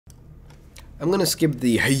I'm gonna skip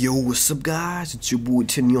the hey yo what's up guys, it's your boy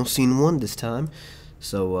Tinyon Scene 1 this time.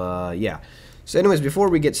 So yeah. So anyways,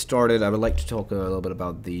 before we get started, I would like to talk a little bit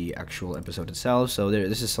about the actual episode itself. So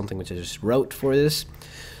this is something which I just wrote for this.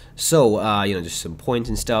 So you know, just some points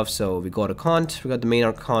and stuff. So we got the main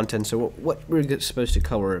arc content. So what we're supposed to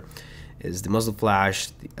cover is the muzzle flash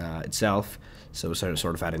itself. So we're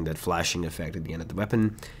sort of adding that flashing effect at the end of the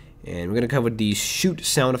weapon, and we're gonna cover the shoot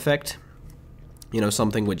sound effect. You know,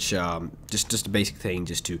 something which just a basic thing,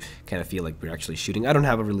 just to kind of feel like we're actually shooting. I don't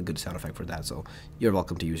have a really good sound effect for that, so you're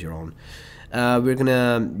welcome to use your own. We're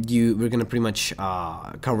gonna pretty much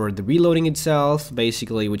cover the reloading itself,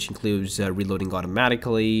 basically, which includes reloading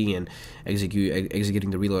automatically and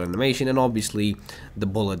executing the reload animation, and obviously the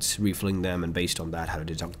bullets, refilling them, and based on that, how to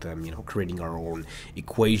deduct them. You know, creating our own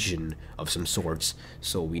equation of some sorts,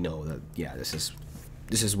 so we know that yeah, this is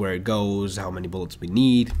where it goes, how many bullets we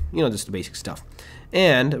need, you know, just the basic stuff.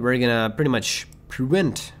 And we're gonna pretty much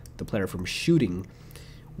prevent the player from shooting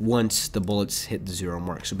once the bullets hit the 0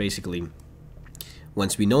 mark. So basically,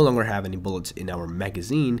 once we no longer have any bullets in our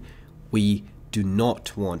magazine, we do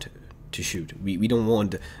not want to shoot. We don't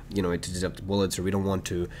want, you know, to deduct bullets, or we don't want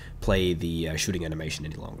to play the shooting animation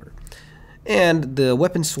any longer. And the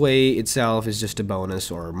weapon sway itself is just a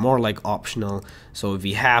bonus, or more like optional. So if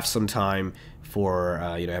we have some time for,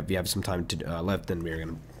 you know, if we have some time to, left, then we're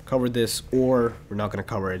gonna cover this, or we're not gonna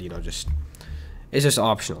cover it. You know, it's just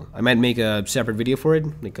optional. I might make a separate video for it,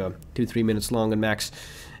 like 2-3 minutes long and max,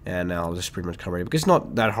 and I'll just pretty much cover it because it's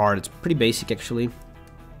not that hard. It's pretty basic actually.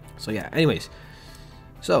 So yeah. Anyways,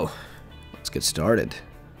 so let's get started.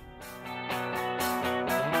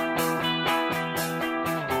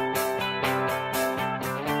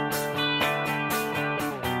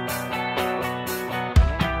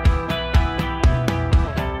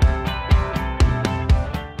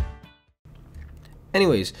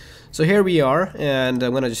 Anyways, so here we are, and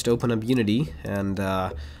I'm gonna just open up Unity, and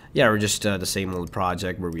yeah, we're just the same old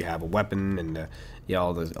project where we have a weapon and yeah,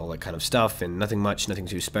 all that kind of stuff, and nothing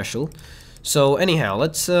too special. So anyhow,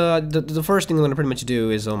 let's the first thing I'm gonna pretty much do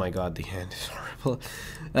is, oh my god, the hand is horrible.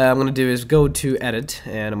 I'm gonna do is go to edit,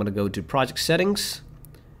 and I'm gonna go to project settings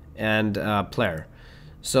and player.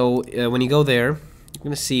 So when you go there, you're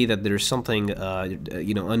gonna see that there's something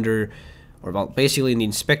you know, under, or well, basically in the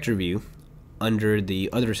inspector view, under the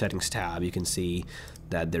other settings tab, you can see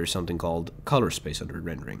that there's something called color space under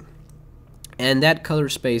rendering, and that color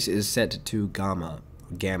space is set to gamma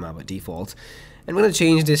by default. And we're going to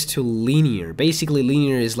change this to linear. Basically,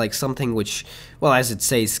 linear is like something which, well, as it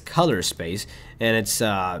says, color space, and it's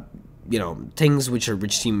you know, things which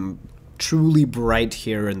seem truly bright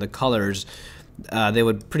here, and the colors they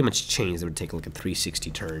would pretty much change. They would take like a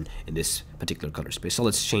 360 turn in this particular color space. So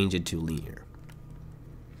let's change it to linear.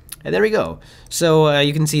 And there we go. So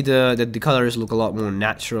you can see the colors look a lot more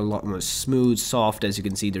natural, a lot more smooth, soft. As you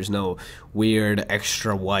can see, there's no weird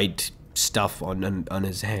extra white stuff on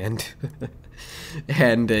his hand.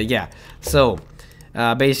 And yeah, so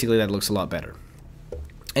basically that looks a lot better.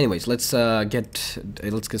 Anyways, let's get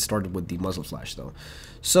started with the muzzle flash though.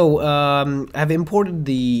 So I've imported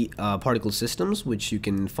the particle systems, which you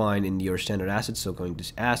can find in your standard assets. So going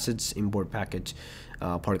to assets, import package,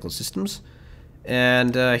 particle systems.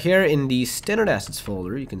 And here in the standard assets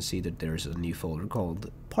folder, you can see that there's a new folder called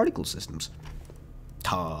particle systems.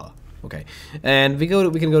 Okay, and we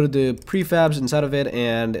can go to the prefabs inside of it,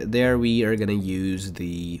 and there we are gonna use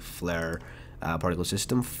the flare particle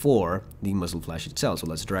system for the muzzle flash itself. So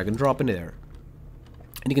let's drag and drop in there,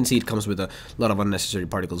 and you can see it comes with a lot of unnecessary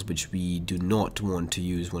particles which we do not want to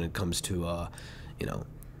use when it comes to you know,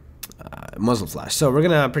 muzzle flash. So we're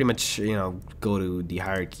gonna pretty much, you know, go to the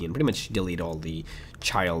hierarchy and pretty much delete all the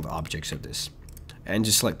child objects of this, and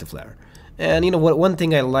just select the flare. And you know what, one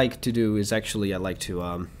thing I like to do is actually I like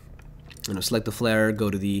to you know, select the flare, go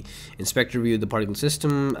to the inspector view, the particle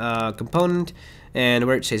system component, and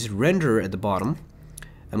where it says render at the bottom,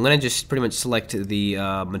 I'm gonna just pretty much select the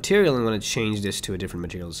material, and I'm gonna change this to a different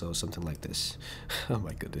material, so something like this. Oh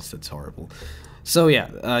my goodness, that's horrible. So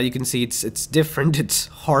yeah, you can see it's different, it's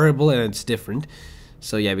horrible, and it's different.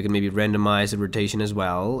 So yeah, we can maybe randomize the rotation as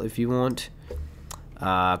well if you want,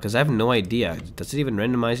 because I have no idea. Does it even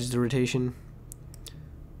randomize the rotation?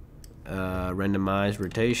 Randomize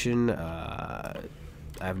rotation. I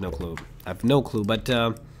have no clue. But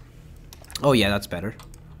oh yeah, that's better.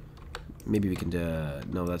 Maybe we can.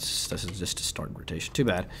 No, that's just a start rotation. Too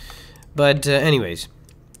bad. But anyways.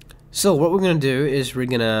 So what we're gonna do is we're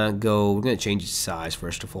gonna change its size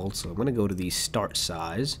first of all. So I'm gonna go to the start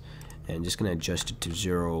size and just gonna adjust it to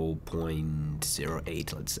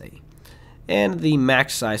 0.08, let's say. And the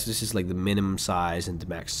max size, this is like the minimum size and the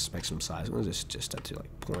maximum size. I'm going to just set to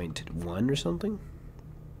like 0.1 or something.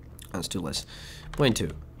 That's too less.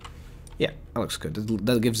 0.2. Yeah, that looks good.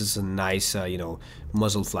 That gives us a nice, you know,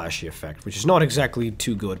 muzzle flashy effect, which is not exactly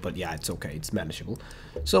too good, but yeah, it's okay. It's manageable.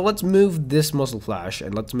 So let's move this muzzle flash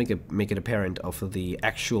and let's make it a parent of the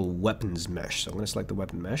actual weapons mesh. So I'm going to select the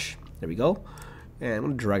weapon mesh. There we go. And I'm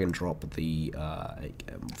going to drag and drop the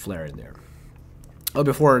flare in there. Oh,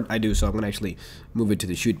 before I do so, I'm going to actually move it to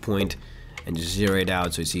the shoot point and just zero it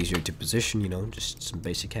out so it's easier to position, you know, just some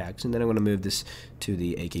basic hacks. And then I'm going to move this to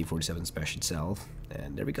the AK-47 Special itself.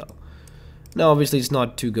 And there we go. Now, obviously, it's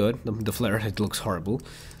not too good. The flare, it looks horrible.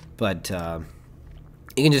 But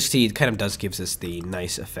you can just see it kind of does gives us the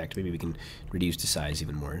nice effect. Maybe we can reduce the size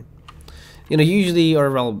even more. You know, usually,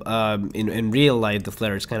 or well, in real life, the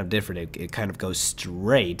flare is kind of different. It kind of goes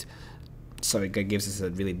straight. So it gives us a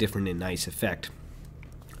really different and nice effect.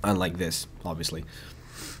 Unlike this, obviously.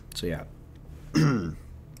 So, yeah.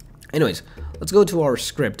 Anyways, let's go to our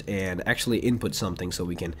script and actually input something so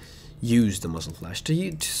we can use the muzzle flash. To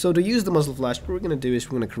use the muzzle flash, what we're going to do is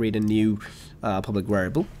we're going to create a new public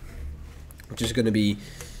variable, which is going to be,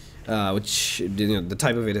 the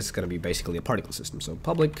type of it is going to be basically a particle system. So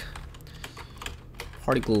public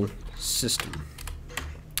particle system,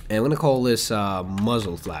 and I'm going to call this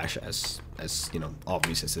muzzle flash, as you know,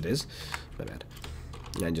 obvious as it is. My bad.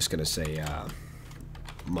 And I'm just going to say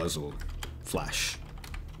muzzle flash.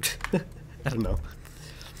 I don't know.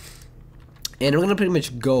 And we're gonna pretty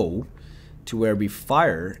much go to where we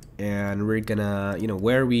fire, and we're gonna, you know,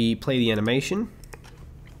 where we play the animation.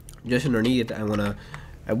 Just underneath it,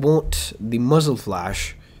 I want the muzzle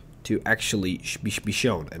flash to actually be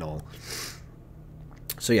shown and all.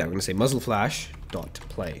 So yeah, I'm gonna say muzzle flash dot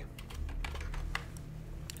play.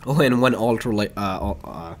 Oh, and one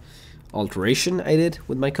alteration I did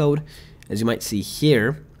with my code, as you might see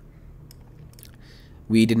here.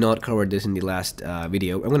 We did not cover this in the last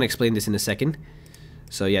video. I'm going to explain this in a second.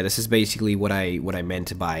 So yeah, this is basically what I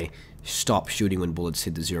meant by stop shooting when bullets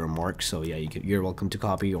hit the 0 mark. So yeah, you're welcome to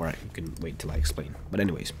copy, or you can wait till I explain. But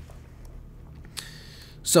anyways,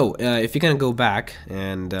 so if you kind of go back,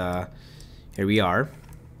 and here we are.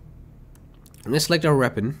 I'm gonna select our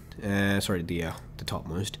weapon. Sorry, the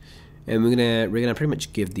topmost, and we're gonna pretty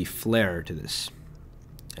much give the flare to this.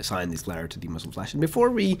 Assign the flare to the muzzle flash. And before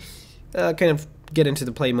we kind of get into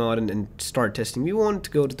the play mode and start testing, we want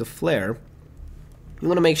to go to the flare. You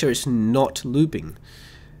want to make sure it's not looping,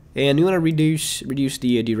 and you want to reduce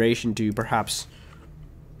the duration to perhaps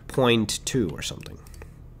 0.2 or something,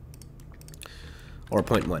 or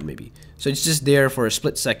 0.1 maybe. So it's just there for a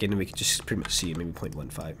split second, and we can just pretty much see it, maybe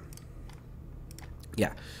 0.15.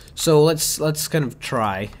 Yeah. So let's kind of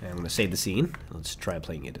try. I'm going to save the scene. Let's try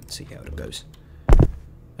playing it and see how it goes.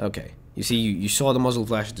 Okay. You see, you saw the muzzle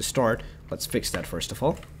flash at the start. Let's fix that first of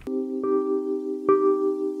all.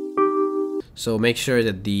 So make sure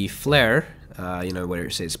that the flare, you know, where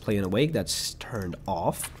it says play and awake, that's turned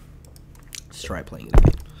off. Let's try playing it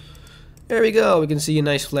again. There we go. We can see a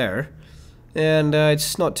nice flare. And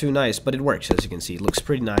it's not too nice, but it works, as you can see. It looks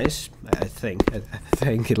pretty nice, I think. I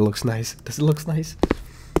think it looks nice. Does it look nice?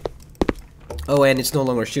 Oh, and it's no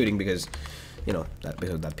longer shooting because, you know,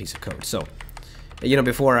 because of that piece of code. So, you know,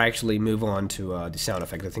 before I actually move on to the sound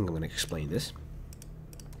effect, I think I'm going to explain this,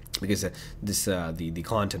 because the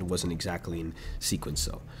content wasn't exactly in sequence.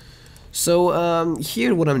 So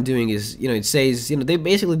here what I'm doing is, you know, it says, you know, they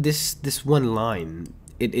basically this one line,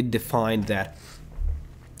 it defined that,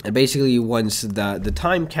 and basically once the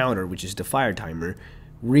time counter, which is the fire timer,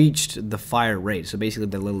 reached the fire rate, so basically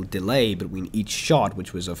the little delay between each shot,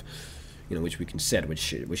 which was of, you know, which we can set,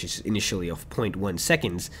 which is initially of 0.1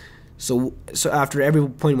 seconds. So after every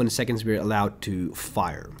 0.1 seconds, we're allowed to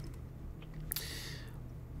fire.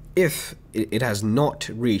 If it has not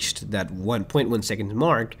reached that 1.1 second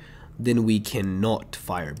mark, then we cannot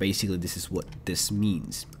fire. Basically, this is what this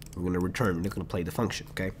means. We're going to return. We're not going to play the function.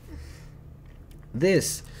 Okay.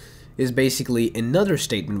 This is basically another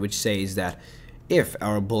statement which says that if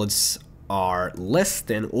our bullets are less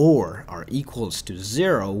than or are equals to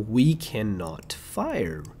 0, we cannot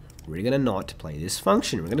fire. We're gonna not play this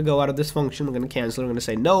function. We're gonna go out of this function. We're gonna cancel. We're gonna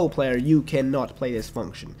say, no, player, you cannot play this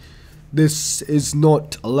function. This is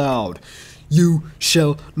not allowed. You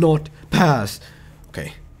shall not pass.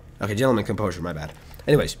 Okay, gentlemen, composure. My bad.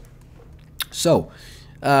 Anyways, so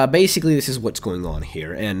basically, this is what's going on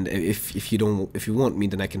here. And if you want me,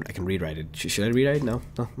 then I can rewrite it. Should I rewrite it? No,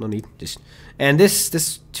 no need. Just and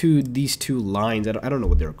these two lines. I don't know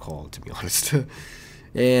what they're called, to be honest.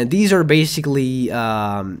 And these are basically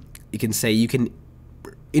you can say, you can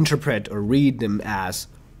interpret or read them as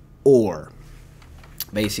or.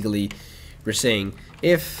 Basically, we're saying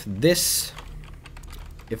if this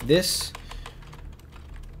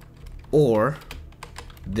or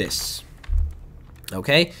this.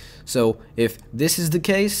 Okay, so if this is the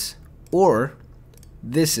case or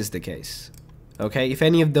this is the case. Okay, if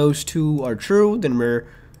any of those two are true, then we're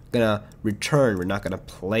gonna return. We're not gonna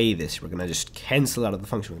play this. We're gonna just cancel out of the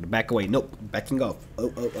function. We're gonna back away. Nope, backing off.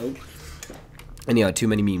 Oh. Anyhow, too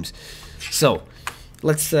many memes. So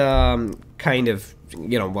let's kind of,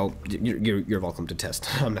 you know, well, you're welcome to test.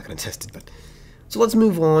 I'm not gonna test it, but so let's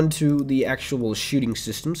move on to the actual shooting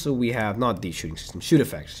system. So we have not the shooting system, shoot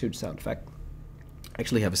effect, shoot sound effect. I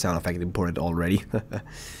actually have a sound effect imported already.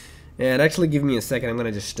 And actually, give me a second. I'm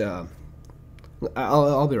gonna just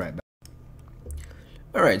I'll be right back.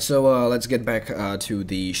 Alright, so let's get back to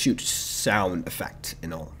the shoot sound effect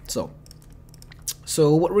and all.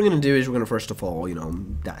 So what we're gonna do is we're gonna first of all, you know,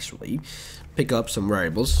 naturally pick up some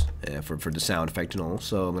variables for the sound effect and all.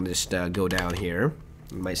 So I'm gonna just go down here.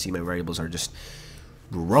 You might see my variables are just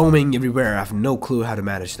roaming everywhere. I have no clue how to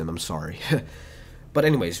manage them. I'm sorry. But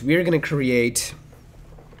anyways, we're gonna create.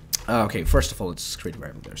 Okay, first of all, let's create a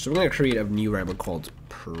variable there. So we're gonna create a new variable called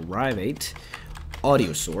private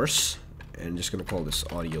audio source, and just gonna call this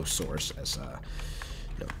audio source as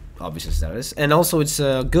you know, obviously status. And also, it's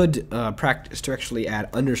a good practice to actually add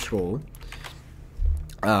underscore,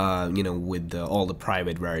 you know, with all the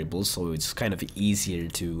private variables, so it's kind of easier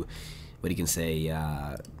to, what you can say,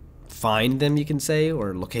 find them, you can say,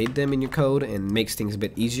 or locate them in your code, and makes things a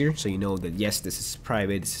bit easier. So you know that yes, this is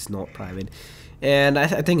private, this is not private. And I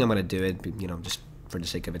think I'm gonna do it, you know, just for the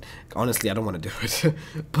sake of it. Honestly, I don't want to do it,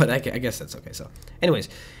 but I guess that's okay. So, anyways,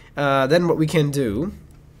 then what we can do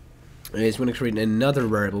is we're gonna create another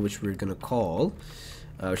variable which we're gonna call,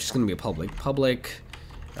 which is gonna be a public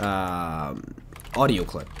audio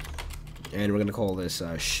clip, and we're gonna call this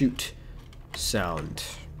shoot sound.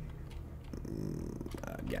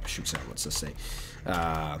 Yeah, shoot sound. Let's just say.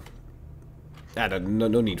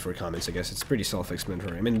 No need for comments, I guess. It's pretty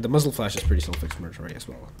self-explanatory. I mean, the muzzle flash is pretty self-explanatory as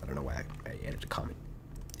well. I don't know why I added a comment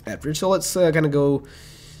after. So let's kind of go,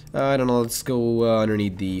 I don't know, let's go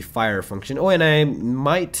underneath the fire function. Oh, and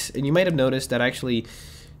you might have noticed that I actually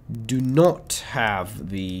do not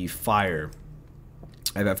have the fire.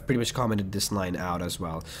 I've pretty much commented this line out as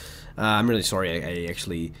well. I'm really sorry, I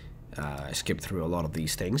actually skipped through a lot of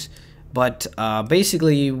these things. But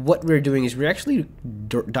basically what we're doing is we're actually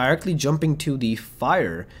directly jumping to the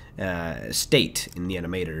fire state in the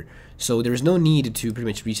animator. So there's no need to pretty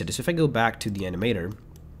much reset this. If I go back to the animator,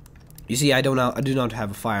 you see I do not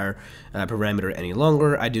have a fire parameter any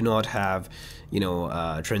longer. I do not have, you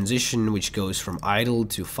know, transition which goes from idle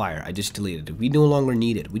to fire. I just deleted it. We no longer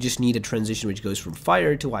need it. We just need a transition which goes from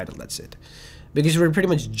fire to idle. That's it. Because we're pretty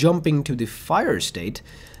much jumping to the fire state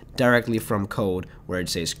directly from code where it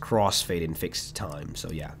says crossfade in fixed time.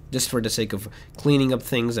 So yeah, just for the sake of cleaning up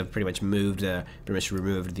things, I've pretty much removed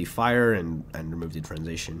the fire and removed the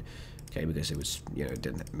transition. Okay, because it was, you know, it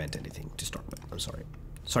didn't meant anything to start with. I'm sorry,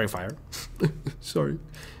 fire. Sorry.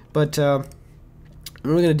 But what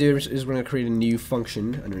we're gonna do is we're gonna create a new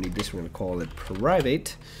function underneath this. We're gonna call it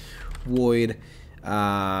private void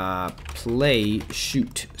play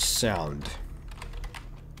shoot sound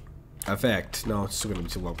effect. No, it's still gonna be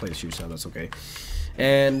too long. Play the shoot sound. That's okay.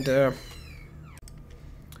 And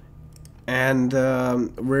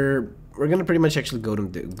we're gonna pretty much actually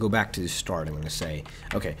go back to the start. I'm gonna say,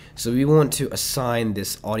 okay, so we want to assign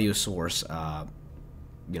this audio source,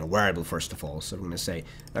 you know, variable first of all. So I'm gonna say,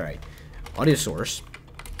 all right, audio source.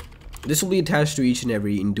 This will be attached to each and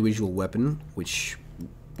every individual weapon,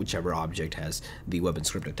 whichever object has the weapon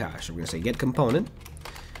script attached. So we're gonna say get component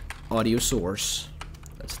audio source.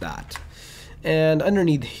 That's that. And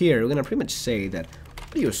underneath here, we're gonna pretty much say that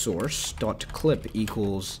audio source dot clip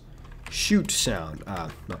equals shoot sound.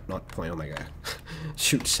 Not point. Oh my god,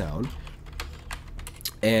 shoot sound.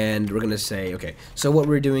 And we're gonna say, okay. So what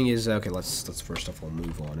we're doing is, okay. Let's first of all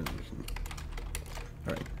move on, and we can.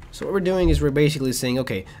 All right. So what we're doing is we're basically saying,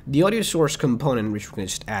 okay, the audio source component, which we're going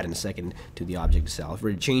to just add in a second to the object itself,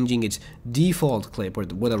 we're changing its default clip, or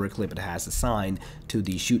whatever clip it has assigned, to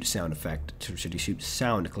the shoot sound effect, to the shoot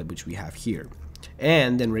sound clip, which we have here.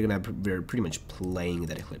 And then we're pretty much playing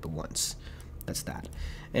that clip at once. That's that.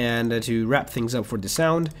 And to wrap things up for the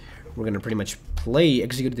sound, we're going to pretty much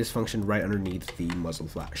execute this function right underneath the muzzle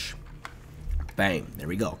flash. Bang, there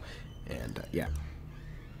we go. And yeah.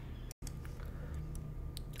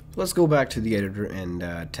 Let's go back to the editor and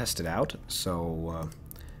test it out. So I'm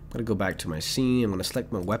going to go back to my scene. I'm going to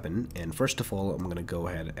select my weapon, and first of all I'm going to go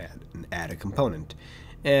ahead and add a component.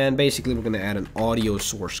 And basically we're going to add an audio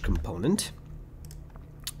source component,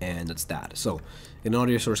 and that's that. So an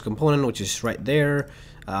audio source component, which is right there.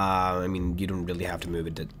 I mean, you don't really have to move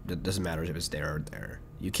it. That doesn't matter if it's there or there.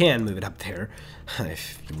 You can move it up there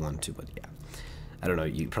if you want to, but yeah, I don't know.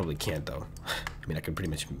 You probably can't though. I mean, I can pretty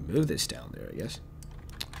much move this down there, I guess.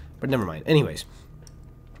 But never mind. Anyways,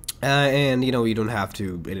 and you know, you don't have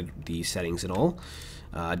to edit the settings at all.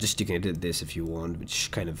 Just you can edit this if you want,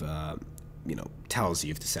 which kind of you know, tells you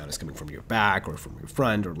if the sound is coming from your back or from your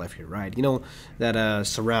front or left or right. You know, that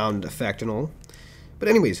surround effect and all. But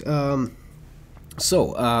anyways,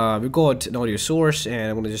 so we got an audio source, and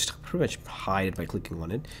I'm gonna just pretty much hide it by clicking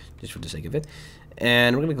on it, just for the sake of it.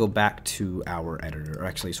 And we're gonna go back to our editor, or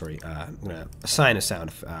actually, sorry, I'm gonna assign a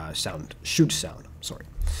sound, shoot sound. Sorry.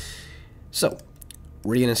 So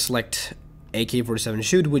we're gonna select AK-47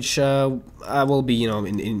 shoot, which will be, you know,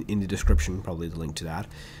 in the description, probably the link to that,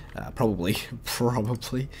 probably.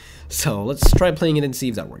 So let's try playing it and see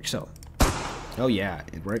if that works. So, oh yeah,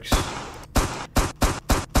 it works.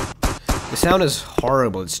 The sound is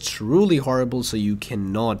horrible. It's truly horrible. So you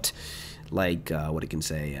cannot, like, what I can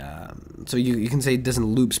say. So you can say it doesn't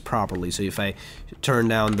loops properly. So if I turn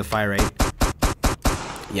down the fire rate,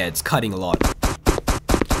 yeah, it's cutting a lot.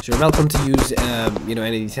 So you're welcome to use, you know,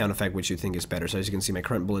 any sound effect which you think is better. So as you can see, my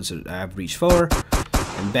current bullets have reached 4,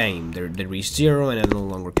 and bang, they reached 0, and I no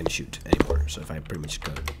longer can shoot anymore. So if I pretty much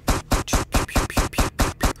go,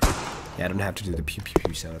 yeah, I don't have to do the pew pew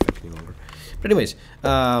pew sound effect any longer. But anyways,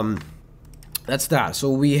 that's that. So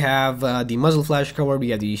we have the muzzle flash covered, we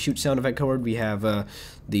have the shoot sound effect covered, we have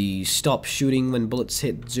the stop shooting when bullets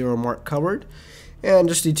hit 0 mark covered, and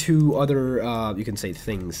just the 2 other, you can say,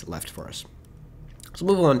 things left for us. So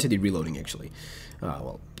move on to the reloading, actually.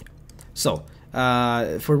 Well, yeah. So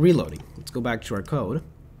for reloading, let's go back to our code,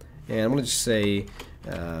 and I'm gonna just say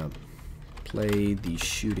play the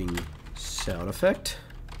shooting sound effect,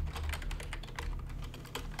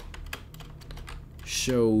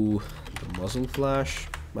 show the muzzle flash,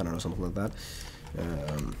 I don't know, something like that,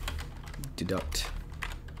 deduct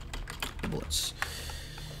bullets,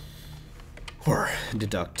 or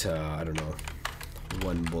deduct, I don't know,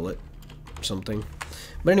 1 bullet or something.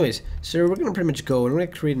 But anyways, so we're gonna pretty much go and we're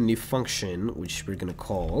gonna create a new function which we're gonna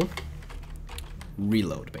call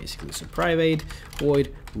reload, basically. So private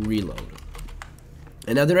void reload.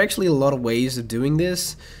 And now there are actually a lot of ways of doing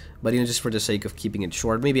this, but you know, just for the sake of keeping it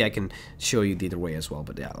short, maybe I can show you the other way as well.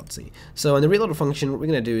 But yeah, let's see. So in the reload function, what we're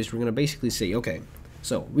gonna do is we're gonna basically say, okay,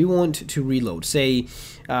 so we want to reload. Say,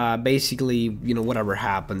 basically, you know, whatever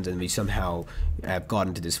happens, and we somehow have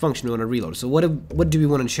gotten to this function, we want to reload. So what do we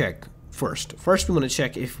want to check first? First, we want to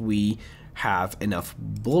check if we have enough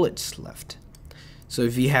bullets left. So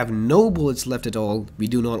if we have no bullets left at all, we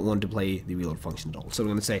do not want to play the reload function at all. So we're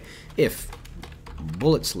going to say if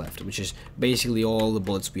bullets left, which is basically all the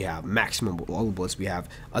bullets we have, maximum all the bullets we have,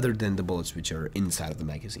 other than the bullets which are inside of the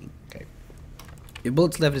magazine. Okay. If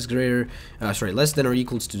bullets left is less than or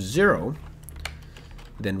equals to 0,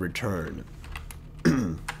 then return.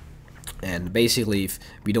 And basically, if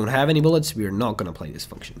we don't have any bullets, we are not going to play this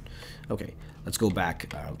function. Okay, let's go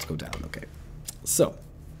back. Let's go down. Okay, so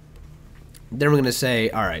then we're going to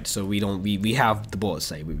say, all right, so we have the bullets.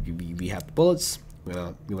 Say we have the bullets. We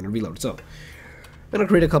want to reload. So I'm going to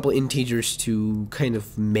create a couple integers to kind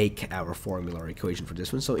of make our formula or equation for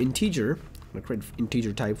this one. So integer. I'm going to create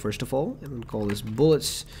integer type first of all, and I'm going to call this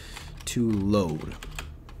bullets to load.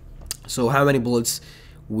 So how many bullets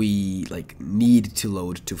we need to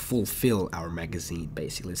load to fulfill our magazine,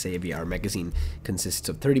 basically. Say if our magazine consists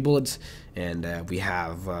of 30 bullets, and we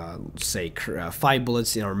have say 5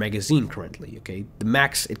 bullets in our magazine currently. Okay, the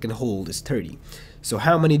max it can hold is 30. So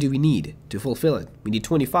how many do we need to fulfill it? We need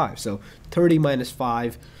 25. So 30 minus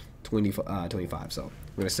 5, 25. So I'm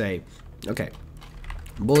gonna say, okay,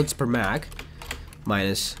 bullets per mag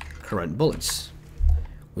minus current bullets,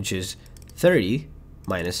 which is 30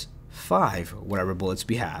 minus 5, whatever bullets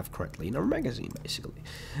we have currently in our magazine, basically.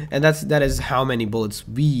 And that is how many bullets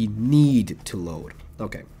we need to load.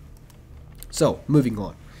 Okay, so moving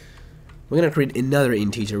on, we're gonna create another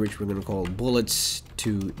integer which we're gonna call bullets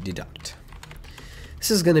to deduct. This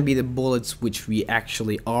is gonna be the bullets which we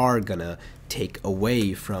actually are gonna take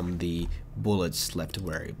away from the bullets left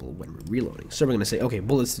variable when we're reloading. So we're gonna say, okay,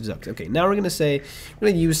 bullets to deduct. Okay, now we're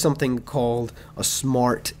gonna use something called a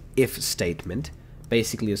smart if statement.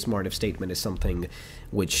 Basically, a smart if statement is something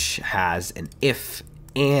which has an if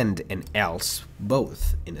and an else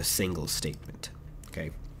both in a single statement. Okay,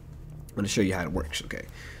 I'm gonna show you how it works. Okay,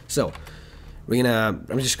 so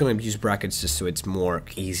I'm just gonna use brackets just so it's more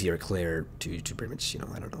easier, clear to pretty much, you know,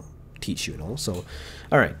 I don't know, teach you and all. So,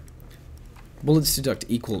 all right, bullets to deduct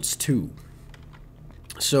equals 2.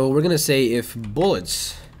 So we're gonna say if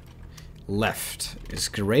bullets left is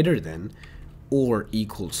greater than or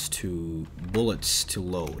equals to bullets to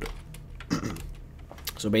load.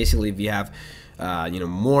 So basically, if you have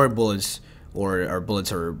more bullets, or our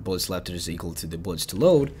bullets left is equal to the bullets to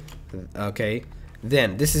load, okay,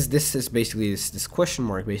 then this is basically this question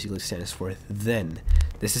mark basically stands for then.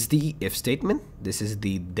 This is the if statement. This is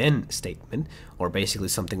the then statement, or basically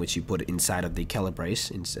something which you put inside of the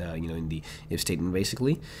calibrace, in the if statement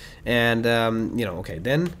basically. And okay,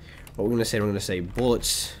 then what we're gonna say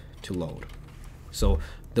bullets to load. So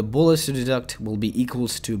the bullets to deduct will be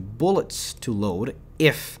equals to bullets to load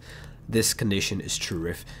if this condition is true,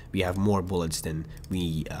 if we have more bullets than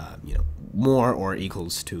we, more or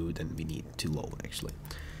equals to than we need to load actually.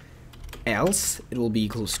 Else it will be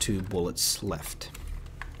equals to bullets left.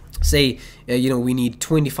 Say, we need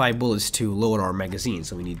 25 bullets to load our magazine,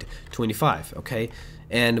 so we need 25, okay?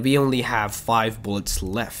 And we only have 5 bullets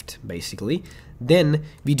left, basically. Then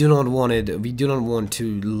we do not want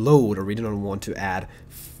to load, or we do not want to add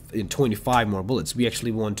 25 more bullets. We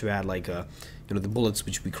actually want to add like the bullets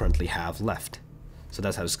which we currently have left. So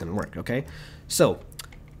that's how it's gonna work, okay? So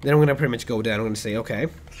then I'm gonna pretty much go down. I'm gonna say, okay,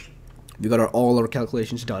 we got all our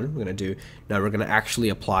calculations done. We're gonna actually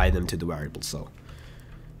apply them to the variable. So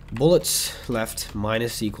bullets left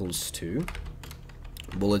minus equals to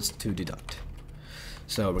bullets to deduct.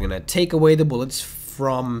 So we're gonna take away the bullets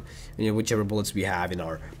from whichever bullets we have in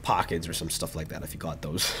our pockets or some stuff like that, if you got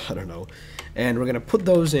those. I don't know. And we're gonna put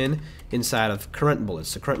those inside of current bullets.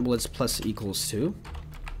 So current bullets plus equals to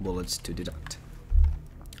bullets to deduct.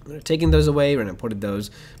 We're taking those away. We're gonna put those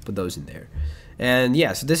in there. And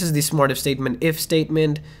yeah, so this is the smart if statement. If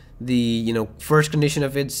statement, the first condition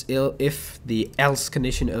of it's if, the else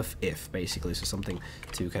condition of if, basically. So something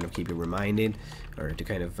to kind of keep you reminded, or to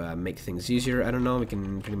kind of make things easier. I don't know, we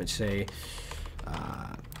can pretty much say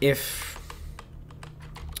if,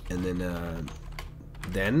 and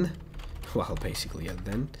then well, basically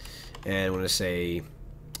then, and I'm gonna say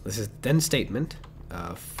this is then statement,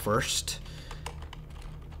 first,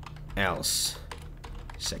 else,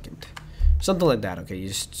 second. Something like that, okay?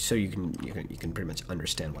 Just so you can pretty much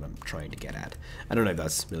understand what I'm trying to get at. I don't know if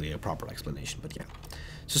that's really a proper explanation, but yeah.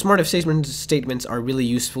 So smart if statements are really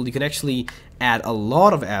useful. You can actually add a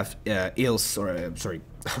lot of else, or sorry,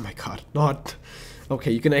 oh my god, not.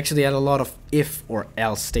 Okay, you can actually add a lot of if or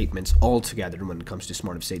else statements all together when it comes to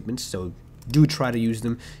smart if statements. So do try to use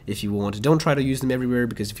them if you want. Don't try to use them everywhere,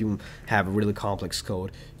 because if you have a really complex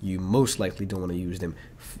code, you most likely don't want to use them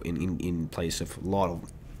in place of a lot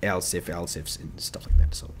of else ifs and stuff like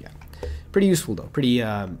that. So yeah, pretty useful though, pretty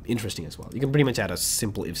interesting as well. You can pretty much add a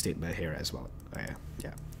simple if statement here as well.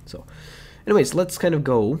 Yeah. So anyways, let's kind of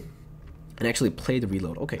go and actually play the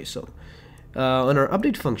reload. Okay, so on our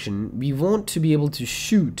update function, we want to be able to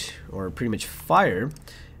shoot, or pretty much fire.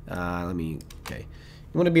 Okay,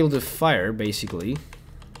 you want to be able to fire basically.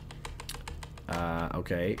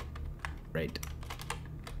 Okay, right,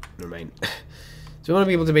 never mind. So we want to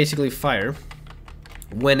be able to basically fire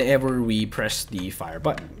whenever we press the fire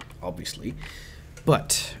button, obviously.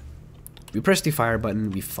 But we press the fire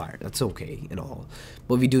button, we fire. That's okay and all.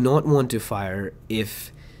 But we do not want to fire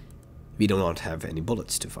if we do not have any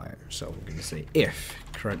bullets to fire. So we're going to say if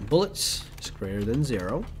current bullets is greater than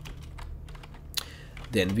 0,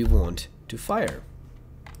 then we want to fire.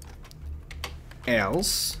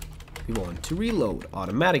 Else we want to reload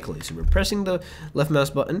automatically. So we're pressing the left mouse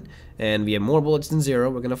button and we have more bullets than 0,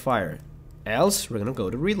 we're going to fire. Else we're gonna go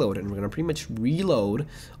to reload, and we're gonna pretty much reload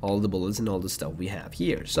all the bullets and all the stuff we have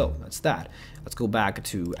here. So that's that. Let's go back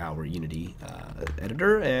to our Unity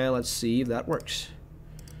editor and let's see if that works.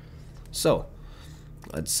 So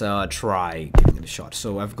let's try giving it a shot.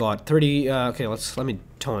 So I've got 30. Okay, let me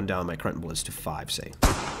tone down my current bullets to 5. Say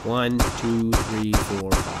 1, 2, 3,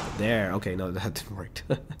 4, 5. There. Okay, no, that didn't work.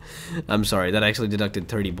 I'm sorry. That actually deducted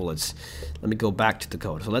 30 bullets. Let me go back to the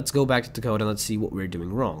code. So let's go back to the code and let's see what we're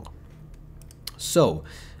doing wrong. So,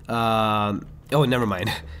 oh, never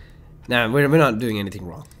mind. Nah, we're not doing anything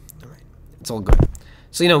wrong. All right, it's all good.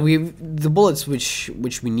 So the bullets which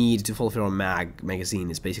we need to fulfill our magazine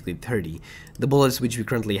is basically 30. The bullets which we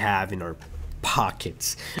currently have in our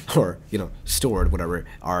pockets, or stored, whatever,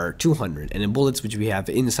 are 200, and the bullets which we have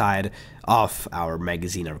inside of our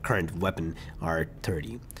magazine, our current weapon, are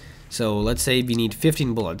 30. So let's say we need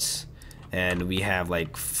 15 bullets, and we have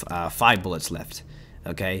like 5 bullets left.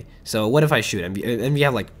 Okay, so what if I shoot and we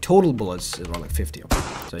have like total bullets around like 50. Okay.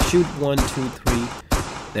 So I shoot 1, 2, 3.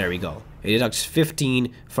 There we go. It deducts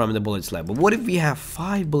 15 from the bullets left. But what if we have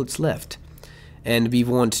 5 bullets left and we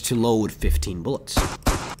want to load 15 bullets?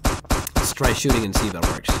 Let's try shooting and see if that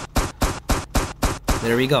works.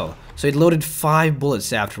 There we go. So it loaded 5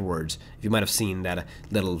 bullets afterwards. If you might have seen that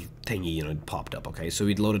little thingy, you know, it popped up, okay? So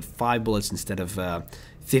it loaded 5 bullets instead of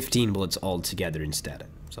 15 bullets altogether instead.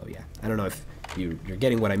 So yeah, I don't know if you're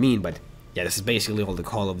getting what I mean, but yeah, this is basically all the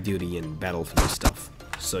Call of Duty and Battlefield stuff.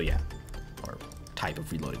 So yeah, or type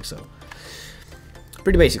of reloading, so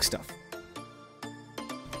pretty basic stuff.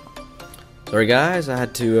 Sorry guys, I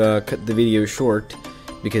had to cut the video short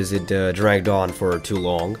because it dragged on for too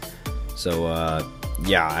long. So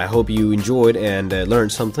yeah, I hope you enjoyed and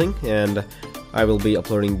learned something, and I will be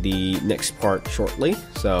uploading the next part shortly,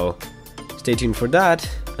 so stay tuned for that.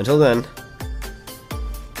 Until then.